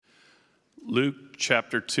Luke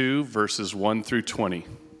chapter 2, verses 1 through 20.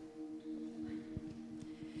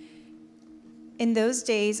 In those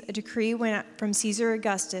days, a decree went out from Caesar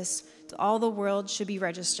Augustus that all the world should be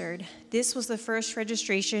registered. This was the first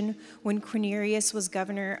registration when Quirinius was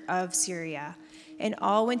governor of Syria. And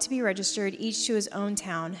all went to be registered, each to his own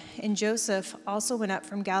town. And Joseph also went up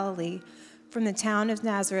from Galilee, from the town of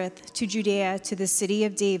Nazareth to Judea, to the city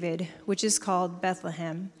of David, which is called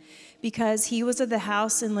Bethlehem, because he was of the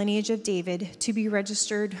house and lineage of David, to be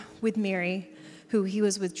registered with Mary, who he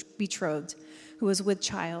was betrothed, who was with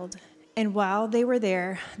child. And while they were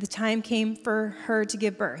there, the time came for her to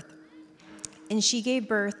give birth. And she gave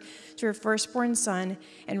birth to her firstborn son,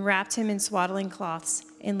 and wrapped him in swaddling cloths,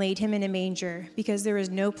 and laid him in a manger, because there was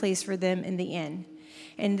no place for them in the inn.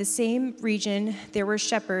 In the same region there were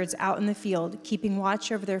shepherds out in the field, keeping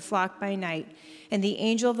watch over their flock by night. And the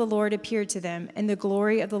angel of the Lord appeared to them, and the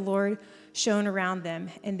glory of the Lord shone around them,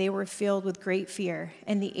 and they were filled with great fear.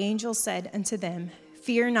 And the angel said unto them,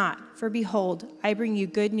 Fear not, for behold, I bring you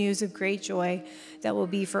good news of great joy that will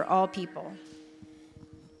be for all people.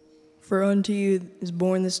 For unto you is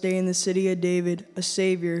born this day in the city of David a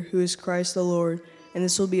Savior, who is Christ the Lord. And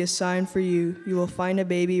this will be a sign for you. You will find a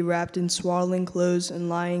baby wrapped in swaddling clothes and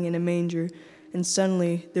lying in a manger. And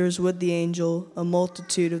suddenly there was with the angel a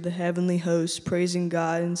multitude of the heavenly hosts, praising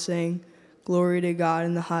God and saying, Glory to God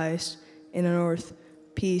in the highest, and on earth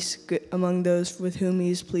peace among those with whom he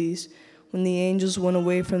is pleased. When the angels went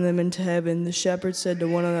away from them into heaven, the shepherds said to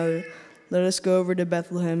one another, Let us go over to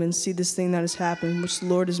Bethlehem and see this thing that has happened, which the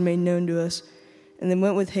Lord has made known to us. And they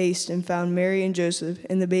went with haste and found Mary and Joseph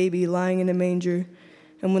and the baby lying in a manger.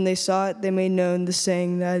 And when they saw it, they made known the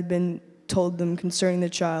saying that had been told them concerning the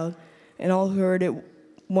child. And all who heard it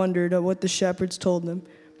wondered at what the shepherds told them.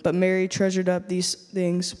 But Mary treasured up these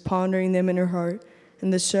things, pondering them in her heart.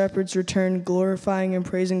 And the shepherds returned, glorifying and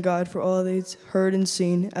praising God for all they had heard and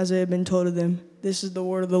seen, as it had been told of them. This is the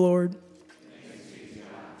word of the Lord.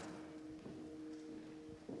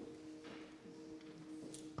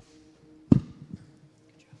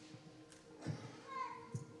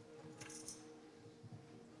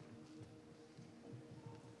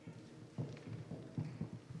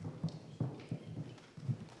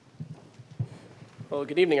 Well,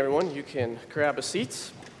 good evening, everyone. You can grab a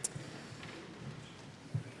seat.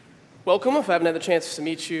 Welcome. If I haven't had the chance to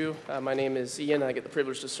meet you, my name is Ian. I get the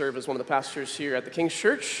privilege to serve as one of the pastors here at the King's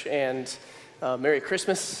Church. And Merry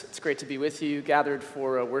Christmas. It's great to be with you, gathered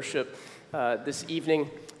for worship this evening.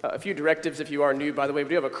 A few directives if you are new, by the way. We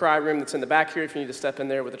do have a cry room that's in the back here if you need to step in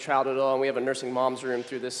there with a child at all. And we have a nursing mom's room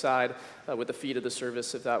through this side with the feet of the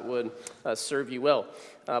service if that would serve you well.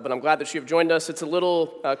 But I'm glad that you have joined us. It's a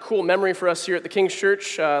little cool memory for us here at the King's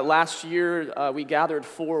Church. Last year, we gathered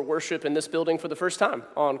for worship in this building for the first time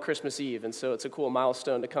on Christmas Eve. And so it's a cool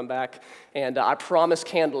milestone to come back. And I promised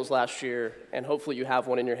candles last year, and hopefully you have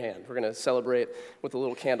one in your hand. We're going to celebrate with a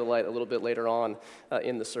little candlelight a little bit later on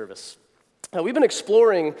in the service. We've been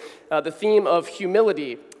exploring the theme of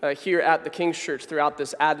humility here at the King's Church throughout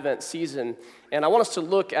this Advent season, and I want us to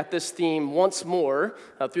look at this theme once more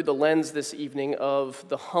through the lens this evening of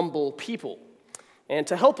the humble people. And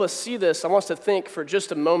to help us see this, I want us to think for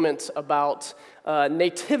just a moment about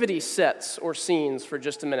nativity sets or scenes for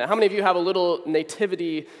just a minute. How many of you have a little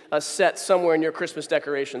nativity set somewhere in your Christmas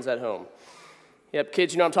decorations at home? Yep,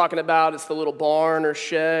 kids, you know what I'm talking about. It's the little barn or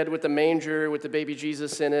shed with the manger with the baby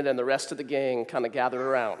Jesus in it and the rest of the gang kind of gathered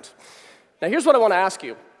around. Now, here's what I want to ask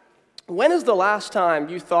you. When is the last time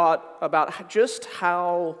you thought about just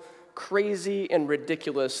how crazy and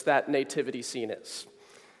ridiculous that nativity scene is?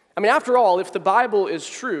 I mean, after all, if the Bible is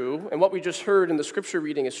true, and what we just heard in the scripture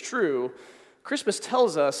reading is true, Christmas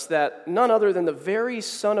tells us that none other than the very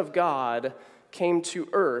Son of God came to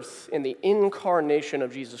earth in the incarnation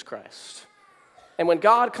of Jesus Christ. And when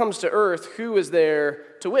God comes to earth, who is there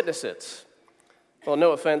to witness it? Well,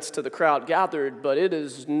 no offense to the crowd gathered, but it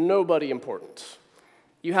is nobody important.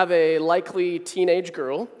 You have a likely teenage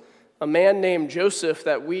girl, a man named Joseph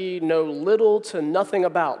that we know little to nothing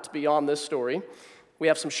about beyond this story. We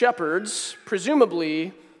have some shepherds,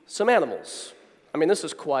 presumably some animals. I mean, this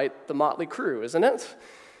is quite the motley crew, isn't it?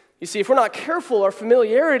 You see, if we're not careful, our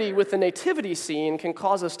familiarity with the nativity scene can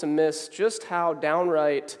cause us to miss just how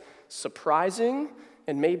downright surprising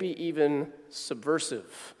and maybe even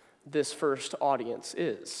subversive this first audience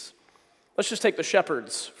is. Let's just take the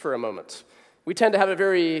shepherds for a moment. We tend to have a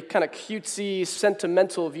very kind of cutesy,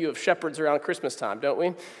 sentimental view of shepherds around Christmas time, don't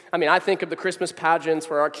we? I mean, I think of the Christmas pageants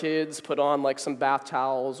where our kids put on like some bath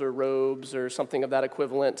towels or robes or something of that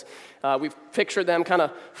equivalent. We picture them kind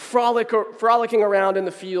of frolicking around in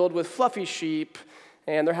the field with fluffy sheep,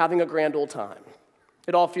 and they're having a grand old time.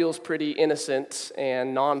 It all feels pretty innocent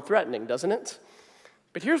and non-threatening, doesn't it?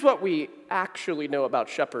 But here's what we actually know about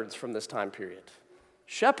shepherds from this time period.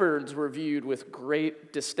 Shepherds were viewed with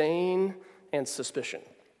great disdain and suspicion.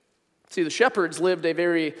 See, the shepherds lived a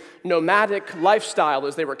very nomadic lifestyle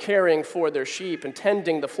as they were caring for their sheep and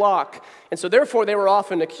tending the flock. And so therefore they were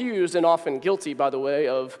often accused and often guilty, by the way,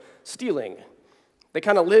 of stealing. They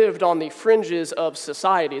kind of lived on the fringes of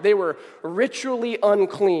society. They were ritually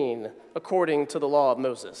unclean according to the law of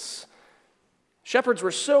Moses. Shepherds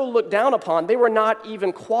were so looked down upon, they were not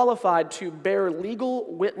even qualified to bear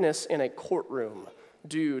legal witness in a courtroom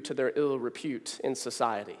due to their ill repute in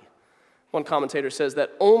society. One commentator says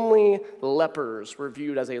that only lepers were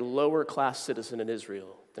viewed as a lower class citizen in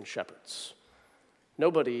Israel than shepherds.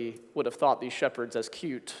 Nobody would have thought these shepherds as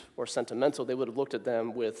cute or sentimental. They would have looked at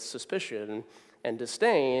them with suspicion and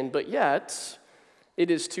disdain, but yet it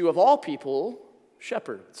is to, of all people,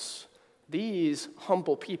 shepherds, these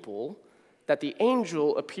humble people, that the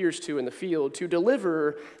angel appears to in the field to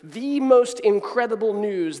deliver the most incredible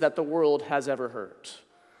news that the world has ever heard.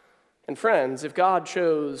 And friends, if God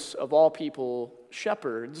chose, of all people,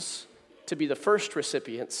 shepherds to be the first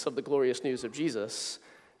recipients of the glorious news of Jesus,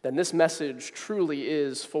 then this message truly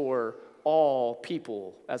is for all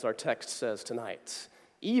people, as our text says tonight.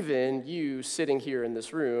 Even you sitting here in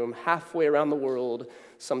this room, halfway around the world,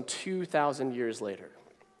 some 2,000 years later.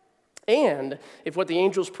 And if what the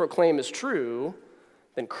angels proclaim is true,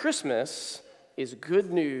 then Christmas is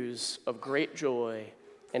good news of great joy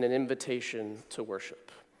and an invitation to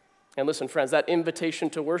worship. And listen, friends, that invitation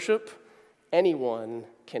to worship, anyone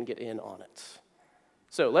can get in on it.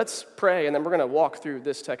 So let's pray, and then we're going to walk through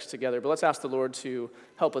this text together. But let's ask the Lord to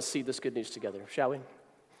help us see this good news together, shall we?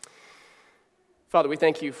 Father, we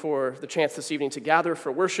thank you for the chance this evening to gather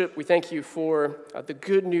for worship. We thank you for the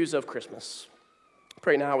good news of Christmas.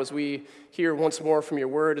 Pray now as we hear once more from your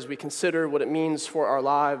word, as we consider what it means for our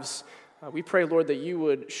lives. We pray, Lord, that you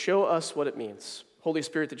would show us what it means. Holy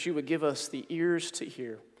Spirit, that you would give us the ears to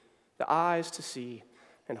hear, the eyes to see,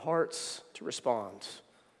 and hearts to respond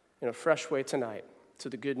in a fresh way tonight to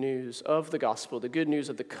the good news of the gospel, the good news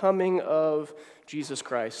of the coming of Jesus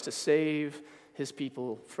Christ to save his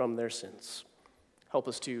people from their sins. Help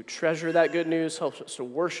us to treasure that good news, help us to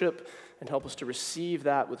worship, and help us to receive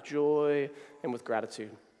that with joy and with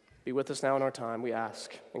gratitude. Be with us now in our time, we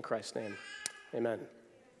ask, in Christ's name. Amen.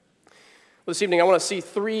 Well, this evening, I want to see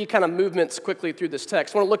three kind of movements quickly through this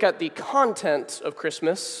text. I want to look at the content of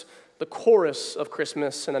Christmas, the chorus of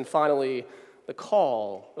Christmas, and then finally, the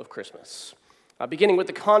call of Christmas. Beginning with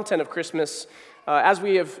the content of Christmas, as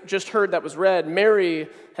we have just heard that was read, Mary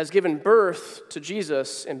has given birth to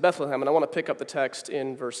Jesus in Bethlehem, and I want to pick up the text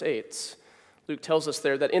in verse 8. Luke tells us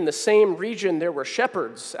there that in the same region there were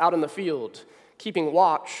shepherds out in the field, keeping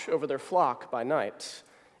watch over their flock by night.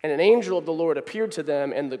 And an angel of the Lord appeared to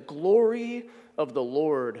them, and the glory of the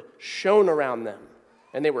Lord shone around them,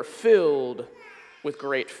 and they were filled with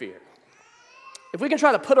great fear. If we can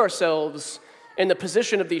try to put ourselves in the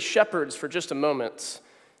position of these shepherds for just a moment,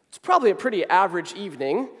 it's probably a pretty average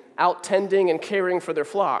evening, out tending and caring for their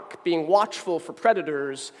flock, being watchful for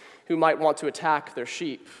predators who might want to attack their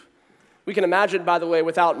sheep. We can imagine, by the way,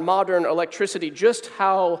 without modern electricity, just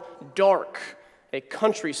how dark a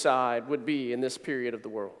countryside would be in this period of the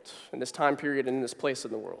world, in this time period and in this place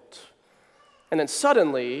in the world. And then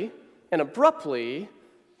suddenly and abruptly,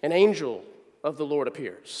 an angel of the Lord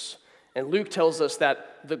appears. And Luke tells us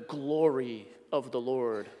that the glory of the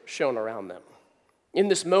Lord shone around them. In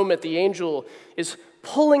this moment, the angel is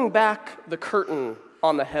pulling back the curtain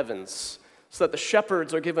on the heavens so that the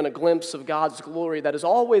shepherds are given a glimpse of God's glory that is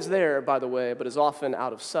always there, by the way, but is often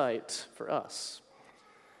out of sight for us.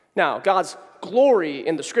 Now, God's glory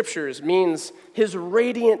in the scriptures means his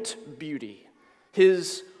radiant beauty,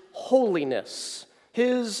 his holiness,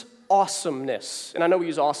 his awesomeness. And I know we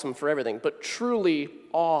use awesome for everything, but truly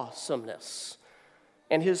awesomeness.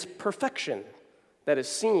 And his perfection that is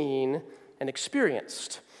seen and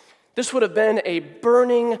experienced. This would have been a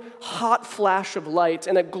burning, hot flash of light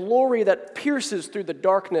and a glory that pierces through the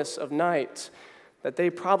darkness of night that they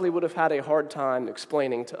probably would have had a hard time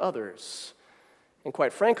explaining to others. And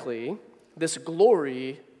quite frankly, this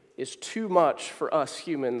glory is too much for us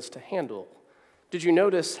humans to handle. Did you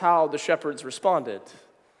notice how the shepherds responded?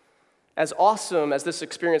 As awesome as this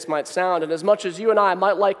experience might sound, and as much as you and I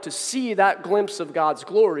might like to see that glimpse of God's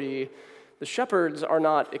glory, the shepherds are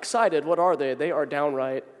not excited. What are they? They are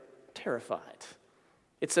downright terrified.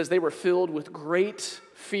 It says they were filled with great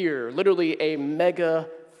fear, literally a mega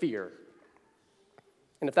fear.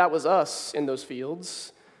 And if that was us in those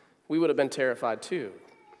fields, we would have been terrified too.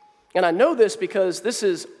 And I know this because this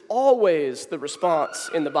is always the response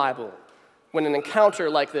in the Bible when an encounter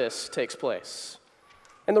like this takes place.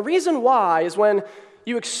 And the reason why is when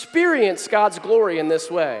you experience God's glory in this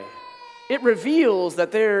way, it reveals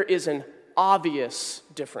that there is an obvious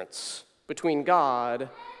difference between God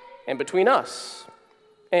and between us.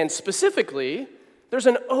 And specifically, there's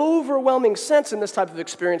an overwhelming sense in this type of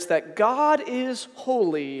experience that God is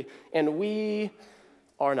holy and we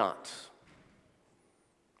are not.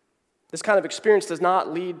 This kind of experience does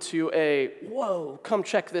not lead to a, whoa, come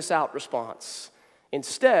check this out response.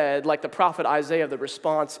 Instead, like the prophet Isaiah, the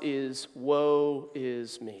response is, woe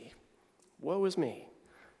is me. Woe is me.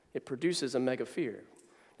 It produces a mega fear.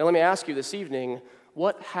 Now let me ask you this evening,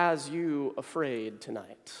 what has you afraid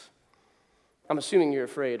tonight? I'm assuming you're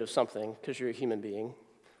afraid of something because you're a human being.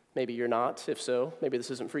 Maybe you're not. If so, maybe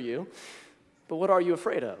this isn't for you. But what are you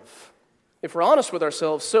afraid of? If we're honest with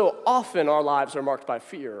ourselves, so often our lives are marked by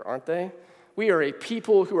fear, aren't they? We are a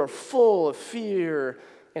people who are full of fear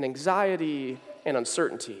and anxiety and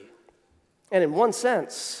uncertainty. And in one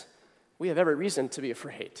sense, we have every reason to be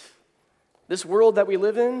afraid. This world that we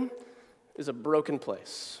live in is a broken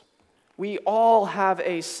place. We all have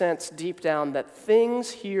a sense deep down that things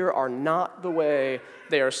here are not the way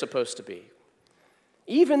they are supposed to be.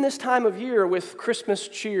 Even this time of year with Christmas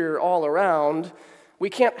cheer all around, we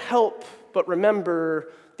can't help but remember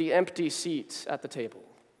the empty seats at the table.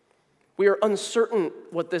 We are uncertain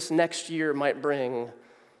what this next year might bring,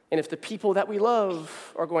 and if the people that we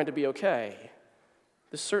love are going to be okay.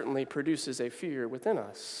 This certainly produces a fear within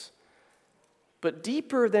us. But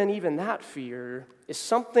deeper than even that fear is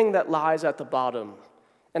something that lies at the bottom.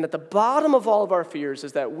 And at the bottom of all of our fears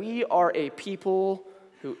is that we are a people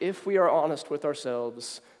who, if we are honest with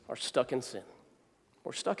ourselves, are stuck in sin.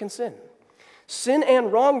 We're stuck in sin. Sin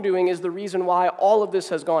and wrongdoing is the reason why all of this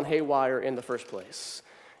has gone haywire in the first place.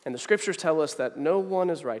 And the scriptures tell us that no one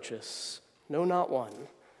is righteous, no, not one,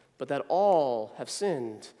 but that all have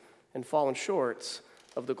sinned and fallen short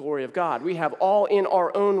of the glory of God. We have all in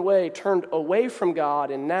our own way turned away from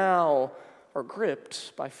God and now are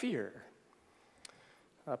gripped by fear.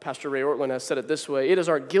 Pastor Ray Ortlund has said it this way: it is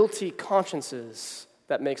our guilty consciences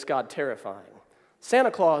that makes God terrifying.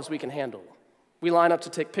 Santa Claus we can handle. We line up to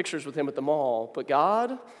take pictures with him at the mall, but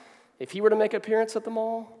God, if he were to make an appearance at the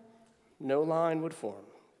mall, no line would form.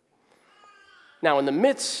 Now, in the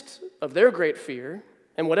midst of their great fear,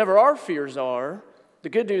 and whatever our fears are, the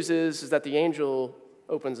good news is that the angel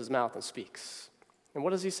opens his mouth and speaks. And what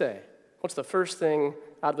does he say? What's the first thing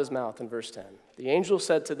out of his mouth in verse 10? The angel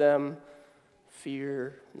said to them,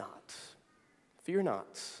 "Fear not. Fear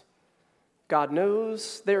not." God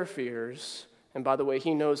knows their fears, and by the way,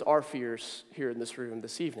 he knows our fears here in this room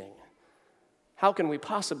this evening. How can we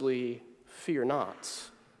possibly fear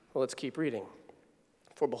not? Well, let's keep reading.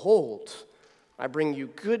 "For behold, I bring you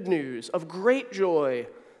good news of great joy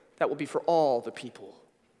that will be for all the people.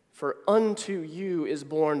 For unto you is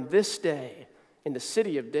born this day in the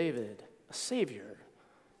city of David a Savior,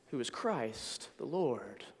 who is Christ the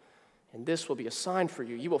Lord. And this will be a sign for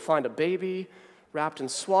you. You will find a baby wrapped in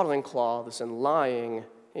swaddling cloths and lying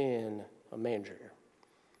in a manger."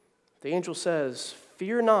 The angel says,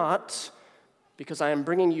 "Fear not, because I am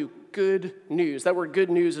bringing you good news." That word good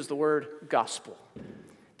news is the word gospel.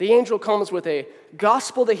 The angel comes with a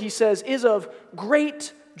gospel that he says is of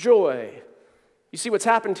great joy. You see what's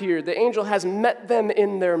happened here? The angel has met them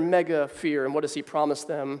in their mega fear. And what does he promise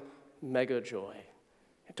them? Mega joy.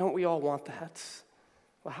 Don't we all want that?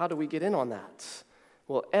 Well, how do we get in on that?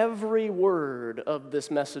 Well, every word of this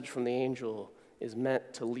message from the angel is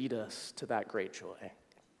meant to lead us to that great joy.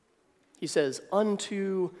 He says,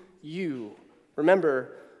 "Unto you."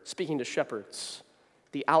 Remember, speaking to shepherds,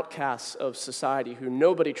 the outcasts of society who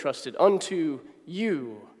nobody trusted. "Unto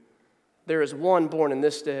you there is one born in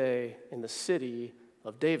this day in the city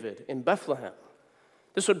of David, in Bethlehem."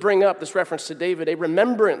 This would bring up, this reference to David, a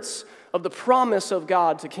remembrance of the promise of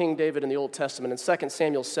God to King David in the Old Testament in 2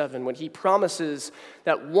 Samuel 7, when he promises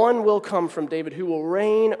that one will come from David who will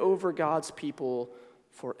reign over God's people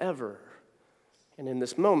forever. And in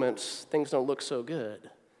this moment, things don't look so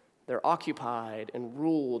good. They're occupied and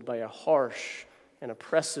ruled by a harsh and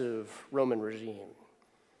oppressive Roman regime.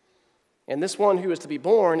 And this one who is to be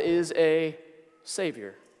born is a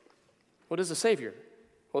Savior. What is a Savior?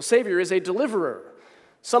 Well, a Savior is a deliverer.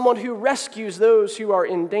 Someone who rescues those who are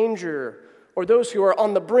in danger or those who are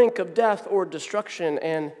on the brink of death or destruction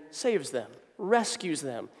and saves them, rescues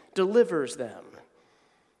them, delivers them.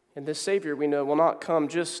 And this Savior, we know, will not come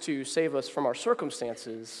just to save us from our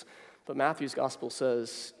circumstances, but Matthew's gospel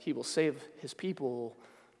says he will save his people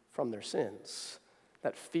from their sins,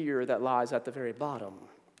 that fear that lies at the very bottom.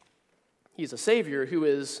 He's a Savior who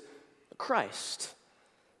is Christ.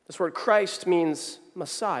 This word Christ means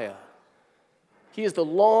Messiah. He is the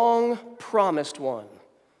long-promised one,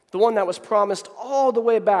 the one that was promised all the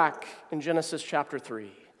way back in Genesis chapter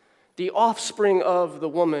 3, the offspring of the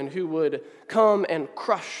woman who would come and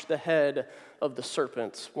crush the head of the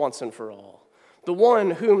serpent once and for all, the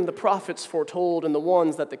one whom the prophets foretold and the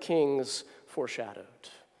ones that the kings foreshadowed.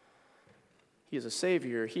 He is a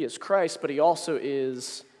Savior, he is Christ, but he also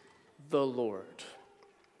is the Lord,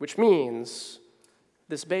 which means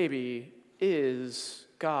this baby is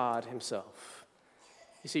God himself.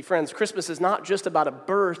 You see, friends, Christmas is not just about a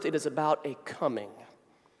birth, it is about a coming.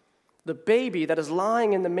 The baby that is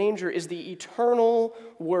lying in the manger is the eternal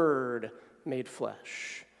Word made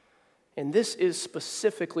flesh. And this is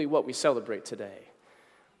specifically what we celebrate today.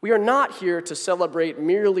 We are not here to celebrate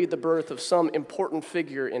merely the birth of some important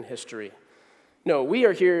figure in history. No, we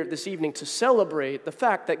are here this evening to celebrate the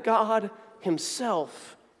fact that God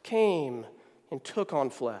himself came and took on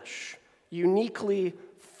flesh, uniquely,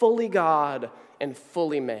 fully God and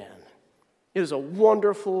fully man. It is a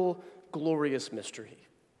wonderful, glorious mystery.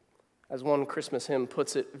 As one Christmas hymn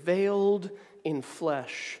puts it, veiled in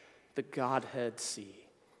flesh, the Godhead see.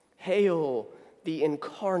 Hail the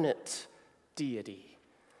incarnate deity,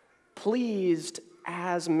 pleased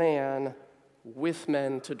as man with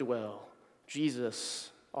men to dwell,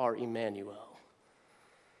 Jesus our Emmanuel.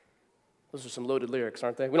 Those are some loaded lyrics,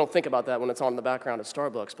 aren't they? We don't think about that when it's on in the background at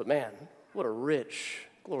Starbucks, but man, what a rich,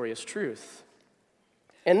 glorious truth.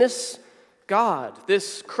 And this God,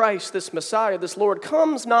 this Christ, this Messiah, this Lord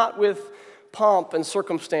comes not with pomp and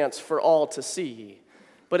circumstance for all to see,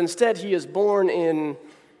 but instead he is born in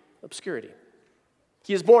obscurity.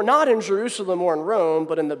 He is born not in Jerusalem or in Rome,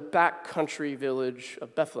 but in the backcountry village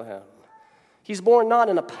of Bethlehem. He's born not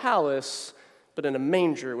in a palace, but in a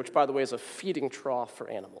manger, which, by the way, is a feeding trough for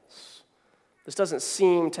animals. This doesn't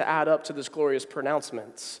seem to add up to this glorious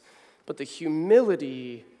pronouncement, but the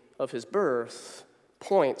humility of his birth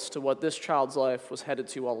points to what this child's life was headed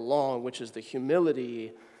to all along, which is the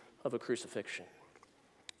humility of a crucifixion.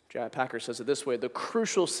 J.I. Packer says it this way: the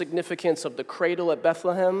crucial significance of the cradle at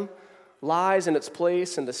Bethlehem lies in its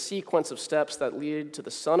place in the sequence of steps that lead to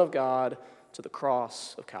the Son of God to the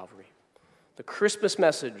cross of Calvary. The Christmas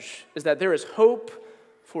message is that there is hope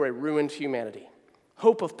for a ruined humanity,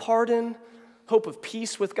 hope of pardon, hope of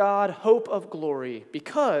peace with God, hope of glory,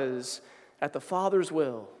 because at the Father's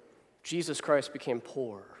will, Jesus Christ became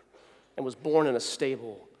poor and was born in a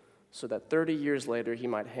stable so that 30 years later he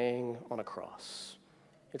might hang on a cross.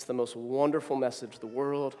 It's the most wonderful message the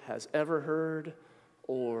world has ever heard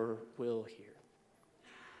or will hear.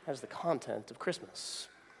 That is the content of Christmas.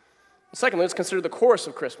 Secondly, let's consider the chorus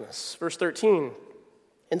of Christmas. Verse 13,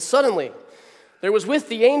 and suddenly there was with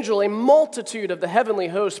the angel a multitude of the heavenly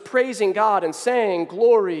host praising God and saying,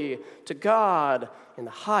 glory to God in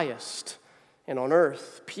the highest, and on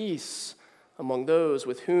earth peace among those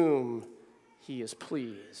with whom he is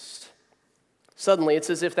pleased. Suddenly, it's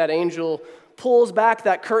as if that angel pulls back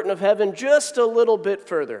that curtain of heaven just a little bit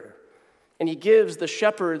further, and he gives the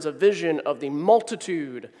shepherds a vision of the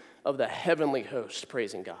multitude of the heavenly host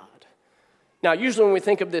praising God. Now, usually when we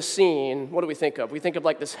think of this scene, what do we think of? We think of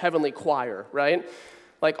like this heavenly choir, right?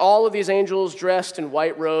 Like all of these angels dressed in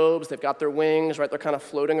white robes, they've got their wings, right? They're kind of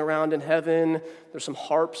floating around in heaven. There's some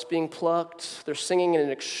harps being plucked. They're singing in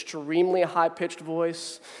an extremely high-pitched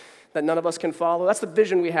voice that none of us can follow. That's the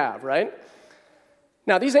vision we have, right?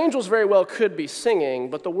 Now, these angels very well could be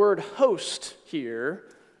singing, but the word host here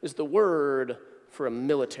is the word for a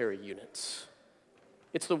military unit.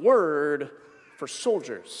 It's the word for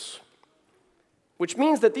soldiers, which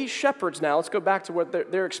means that these shepherds now, let's go back to what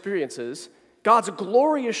their experience is. God's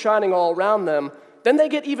glory is shining all around them. Then they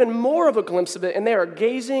get even more of a glimpse of it, and they are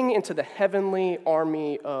gazing into the heavenly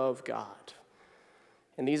army of God.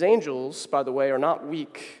 And these angels, by the way, are not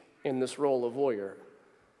weak in this role of voyeur.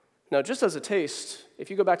 Now, just as a taste,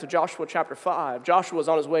 if you go back to Joshua chapter 5, Joshua is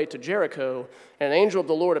on his way to Jericho, and an angel of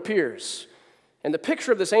the Lord appears. And the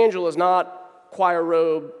picture of this angel is not choir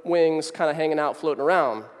robe, wings, kind of hanging out, floating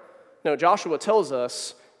around. No, Joshua tells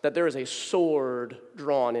us that there is a sword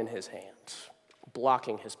drawn in his hand,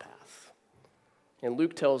 blocking his path. And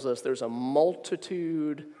Luke tells us there's a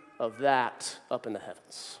multitude of that up in the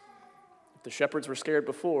heavens. If the shepherds were scared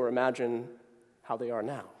before, imagine how they are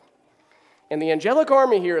now. And the angelic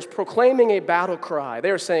army here is proclaiming a battle cry.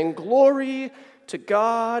 They are saying, glory to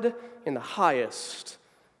God in the highest,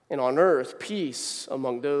 and on earth peace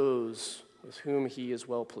among those with whom he is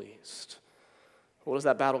well pleased. What does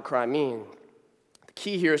that battle cry mean? The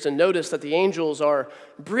key here is to notice that the angels are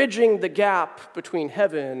bridging the gap between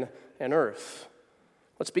heaven and earth.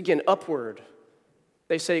 Let's begin upward.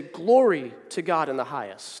 They say, "Glory to God in the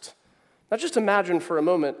highest." Now just imagine for a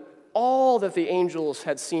moment all that the angels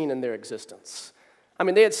had seen in their existence. I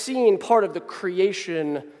mean, they had seen part of the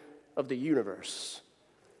creation of the universe.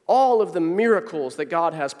 All of the miracles that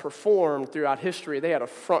God has performed throughout history, they had a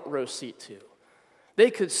front row seat to.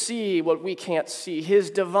 They could see what we can't see,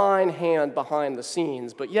 his divine hand behind the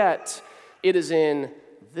scenes. But yet, it is in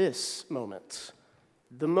this moment,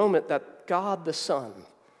 the moment that God the Son,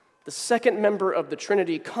 the second member of the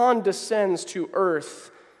Trinity, condescends to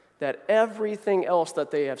earth, that everything else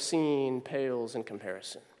that they have seen pales in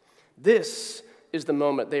comparison. This is the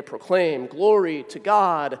moment they proclaim, "Glory to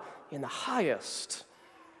God in the highest."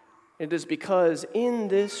 It is because in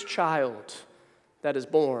this child that is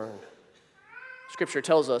born, Scripture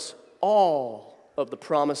tells us all of the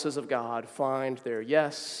promises of God find their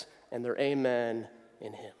yes and their amen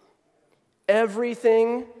in him.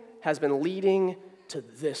 Everything has been leading to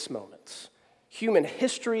this moment. Human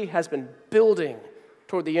history has been building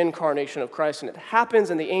toward the incarnation of Christ, and it happens,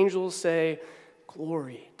 and the angels say,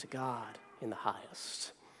 "Glory to God in the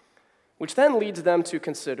highest," which then leads them to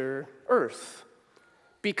consider earth.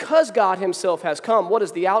 Because God himself has come, what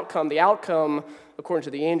is the outcome? The outcome, according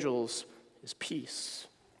to the angels, is peace.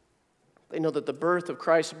 They know that the birth of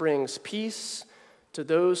Christ brings peace to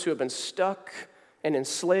those who have been stuck and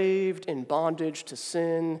enslaved in bondage to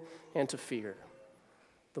sin and to fear.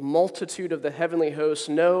 The multitude of the heavenly hosts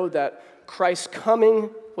know that Christ's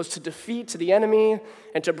coming was to defeat the enemy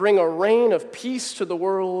and to bring a reign of peace to the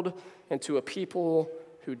world and to a people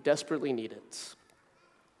who desperately need it.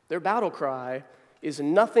 Their battle cry is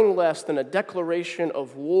nothing less than a declaration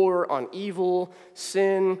of war on evil,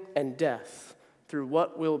 sin, and death through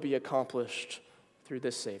what will be accomplished through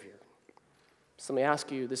this Savior. So let me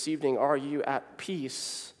ask you this evening, are you at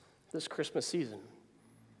peace this Christmas season?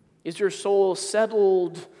 Is your soul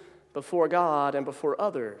settled before God and before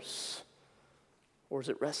others? Or is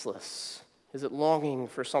it restless? Is it longing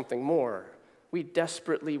for something more? We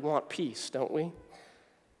desperately want peace, don't we?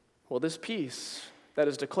 Well, this peace that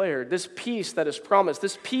is declared, this peace that is promised,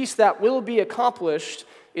 this peace that will be accomplished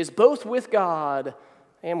is both with God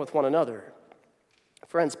and with one another.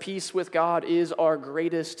 Friends, peace with God is our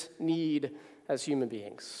greatest need as human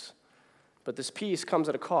beings. But this peace comes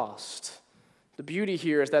at a cost. The beauty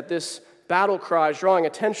here is that this battle cry is drawing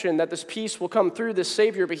attention that this peace will come through this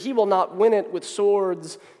Savior, but he will not win it with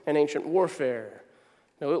swords and ancient warfare.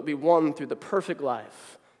 No, it will be won through the perfect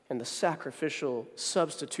life and the sacrificial,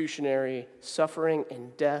 substitutionary suffering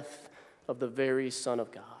and death of the very Son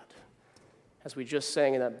of God. As we just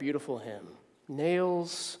sang in that beautiful hymn,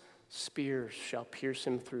 nails, spears shall pierce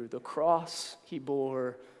him through. The cross he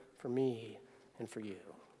bore for me and for you.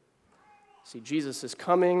 See, Jesus is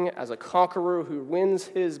coming as a conqueror who wins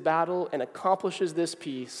his battle and accomplishes this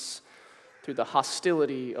peace through the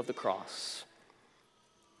hostility of the cross.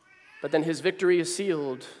 But then his victory is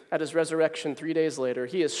sealed at his resurrection 3 days later.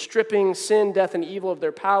 He is stripping sin, death, and evil of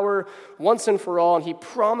their power once and for all, and he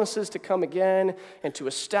promises to come again and to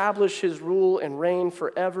establish his rule and reign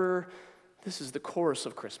forever. This is the chorus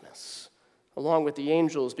of Christmas, along with the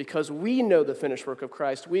angels, because we know the finished work of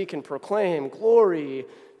Christ. We can proclaim glory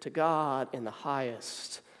to God in the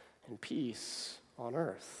highest and peace on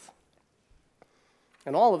earth.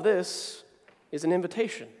 And all of this is an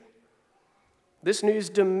invitation. This news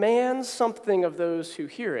demands something of those who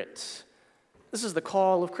hear it. This is the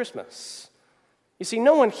call of Christmas. You see,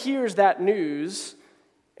 no one hears that news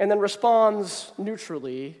and then responds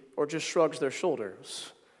neutrally or just shrugs their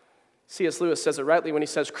shoulders. C.S. Lewis says it rightly when he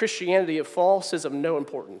says, Christianity, if false, is of no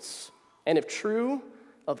importance, and if true,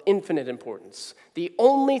 of infinite importance. The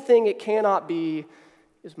only thing it cannot be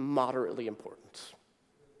is moderately important.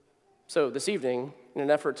 So this evening, in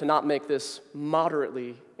an effort to not make this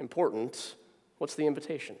moderately important, what's the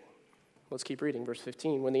invitation? Let's keep reading, verse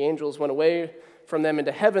 15. When the angels went away from them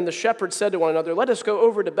into heaven, the shepherds said to one another, "Let us go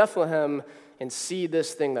over to Bethlehem and see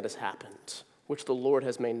this thing that has happened, which the Lord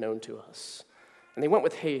has made known to us." And they went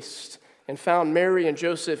with haste and found Mary and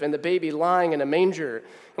Joseph and the baby lying in a manger.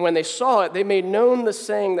 And when they saw it, they made known the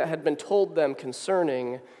saying that had been told them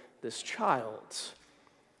concerning this child.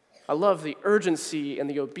 I love the urgency and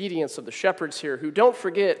the obedience of the shepherds here, who, don't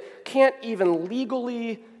forget, can't even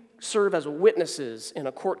legally serve as witnesses in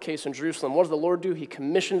a court case in Jerusalem. What does the Lord do? He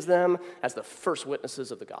commissions them as the first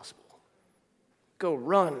witnesses of the gospel. Go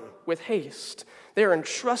run with haste. They are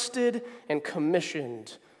entrusted and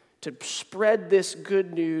commissioned to spread this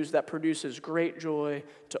good news that produces great joy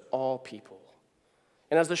to all people.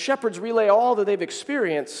 And as the shepherds relay all that they've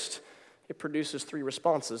experienced, it produces three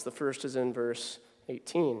responses. The first is in verse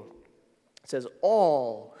 18. It says,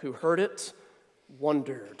 all who heard it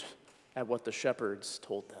wondered at what the shepherds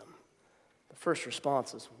told them. The first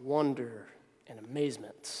response is wonder and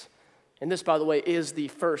amazement. And this, by the way, is the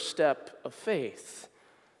first step of faith.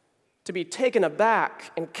 To be taken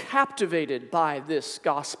aback and captivated by this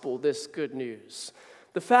gospel, this good news.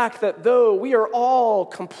 The fact that though we are all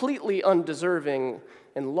completely undeserving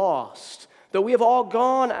and lost, though we have all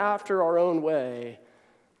gone after our own way,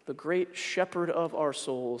 the great shepherd of our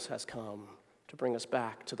souls has come to bring us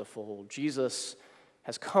back to the fold. Jesus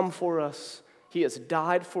has come for us. He has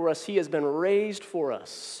died for us. He has been raised for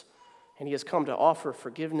us. And he has come to offer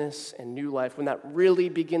forgiveness and new life. When that really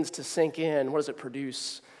begins to sink in, what does it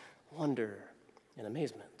produce? Wonder and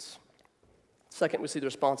amazement. Second, we see the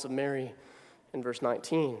response of Mary in verse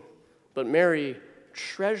 19. But Mary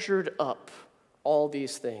treasured up all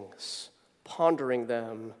these things, pondering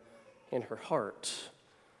them in her heart.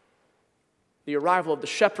 The arrival of the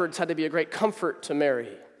shepherds had to be a great comfort to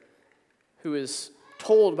Mary, who is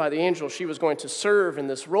told by the angel she was going to serve in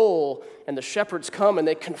this role, and the shepherds come and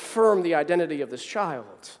they confirm the identity of this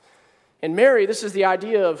child. And Mary, this is the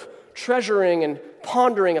idea of treasuring and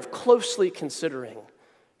pondering, of closely considering.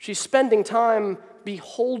 She's spending time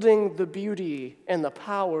beholding the beauty and the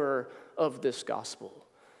power of this gospel.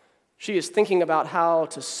 She is thinking about how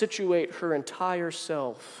to situate her entire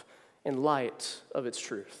self in light of its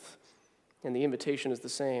truth. And the invitation is the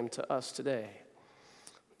same to us today.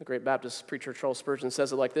 The great Baptist preacher Charles Spurgeon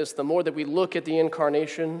says it like this: the more that we look at the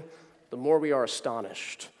incarnation, the more we are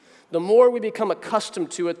astonished. The more we become accustomed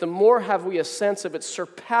to it, the more have we a sense of its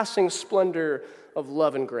surpassing splendor of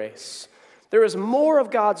love and grace. There is more of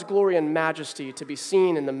God's glory and majesty to be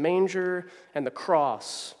seen in the manger and the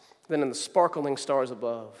cross than in the sparkling stars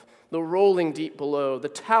above, the rolling deep below, the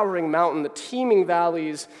towering mountain, the teeming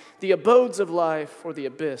valleys, the abodes of life, or the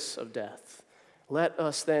abyss of death. Let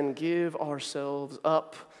us then give ourselves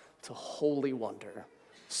up to holy wonder,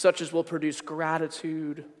 such as will produce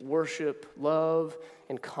gratitude, worship, love,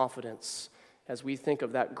 and confidence as we think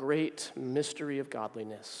of that great mystery of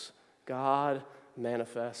godliness, God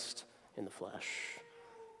manifest in the flesh.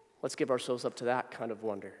 Let's give ourselves up to that kind of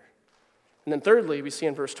wonder. And then thirdly, we see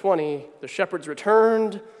in verse 20, the shepherds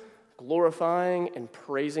returned, glorifying and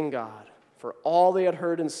praising God for all they had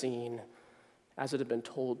heard and seen as it had been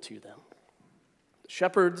told to them. The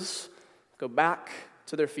shepherds go back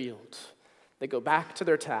to their field. They go back to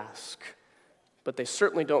their task, but they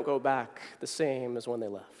certainly don't go back the same as when they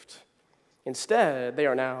left. Instead, they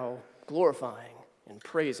are now glorifying and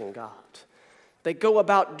praising God. They go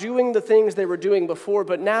about doing the things they were doing before,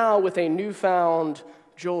 but now with a newfound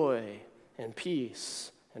joy and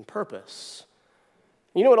peace and purpose.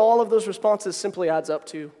 You know what all of those responses simply adds up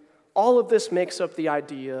to? All of this makes up the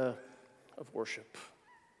idea of worship.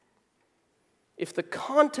 If the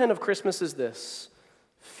content of Christmas is this,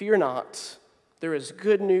 fear not, there is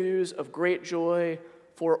good news of great joy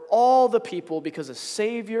for all the people because a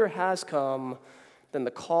Savior has come, then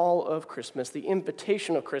the call of Christmas, the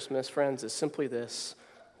invitation of Christmas, friends, is simply this: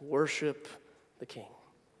 worship the King.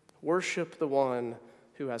 Worship the one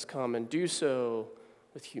who has come, and do so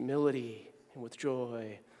with humility and with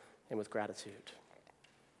joy and with gratitude.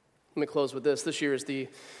 Let me close with this. This year is the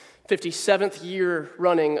 57th year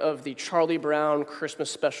running of the Charlie Brown Christmas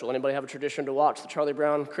Special. Anybody have a tradition to watch the Charlie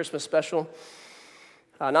Brown Christmas Special?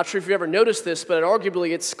 Not sure if you've ever noticed this, but at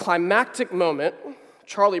arguably its climactic moment,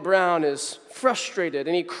 Charlie Brown is frustrated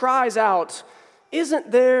and he cries out,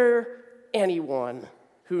 "Isn't there anyone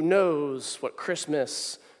who knows what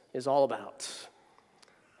Christmas is all about?"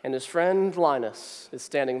 And his friend Linus is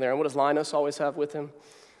standing there. And what does Linus always have with him?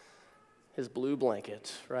 His blue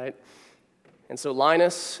blanket, right? And so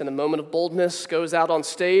Linus, in a moment of boldness, goes out on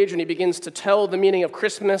stage and he begins to tell the meaning of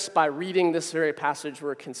Christmas by reading this very passage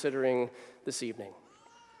we're considering this evening.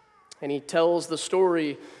 And he tells the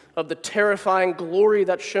story of the terrifying glory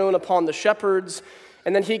that shone upon the shepherds.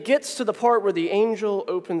 And then he gets to the part where the angel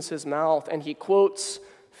opens his mouth and he quotes,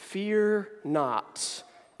 "Fear not."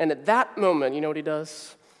 And at that moment, you know what he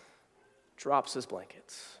does? Drops his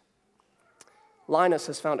blankets. Linus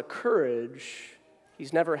has found a courage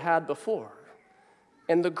he's never had before.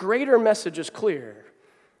 And the greater message is clear.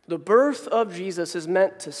 The birth of Jesus is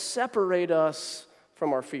meant to separate us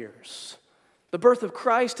from our fears. The birth of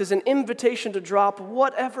Christ is an invitation to drop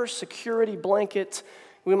whatever security blanket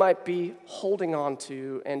we might be holding on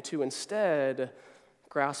to and to instead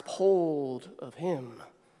grasp hold of him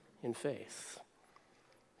in faith.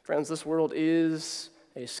 Friends, this world is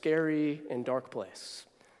a scary and dark place,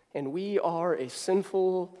 and we are a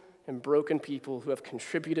sinful and broken people who have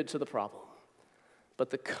contributed to the problem. But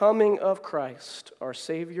the coming of Christ, our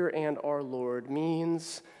Savior and our Lord,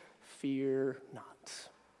 means fear not.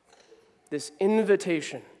 this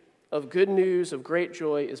invitation of good news, of great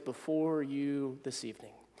joy, is before you this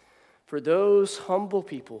evening. For those humble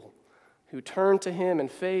people who turn to him in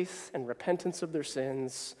faith and repentance of their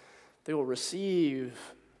sins, they will receive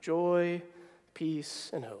joy, peace,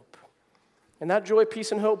 and hope. And that joy,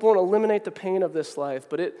 peace, and hope won't eliminate the pain of this life,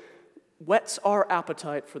 but it whets our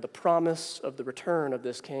appetite for the promise of the return of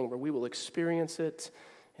this King, where we will experience it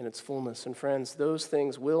in its fullness. And friends, those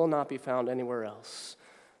things will not be found anywhere else.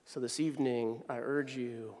 So this evening, I urge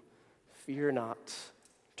you, fear not,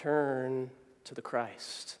 turn to the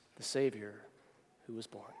Christ, the Savior, who was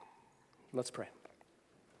born. Let's pray.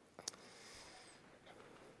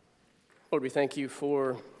 Lord, we thank you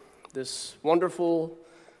for this wonderful,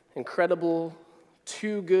 incredible,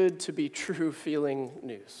 too good to be true feeling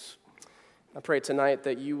news. I pray tonight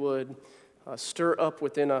that you would stir up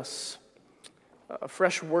within us a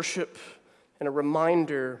fresh worship and a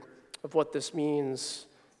reminder of what this means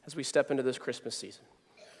as we step into this Christmas season.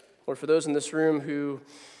 Lord, for those in this room who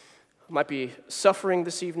might be suffering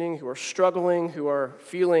this evening, who are struggling, who are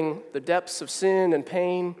feeling the depths of sin and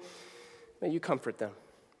pain, may you comfort them.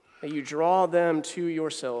 May you draw them to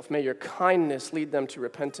yourself. May your kindness lead them to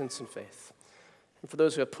repentance and faith. And for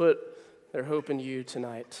those who have put their hope in you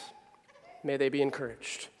tonight, may they be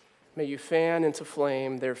encouraged. May you fan into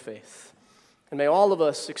flame their faith. And may all of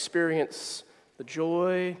us experience the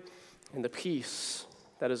joy and the peace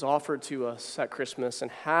that is offered to us at Christmas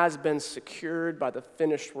and has been secured by the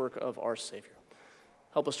finished work of our Savior.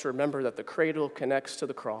 Help us to remember that the cradle connects to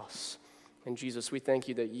the cross. And Jesus, we thank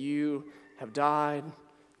you that you have died,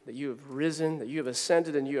 that you have risen, that you have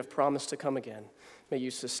ascended, and you have promised to come again. May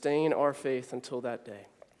you sustain our faith until that day.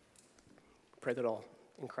 Pray that all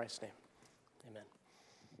in Christ's name.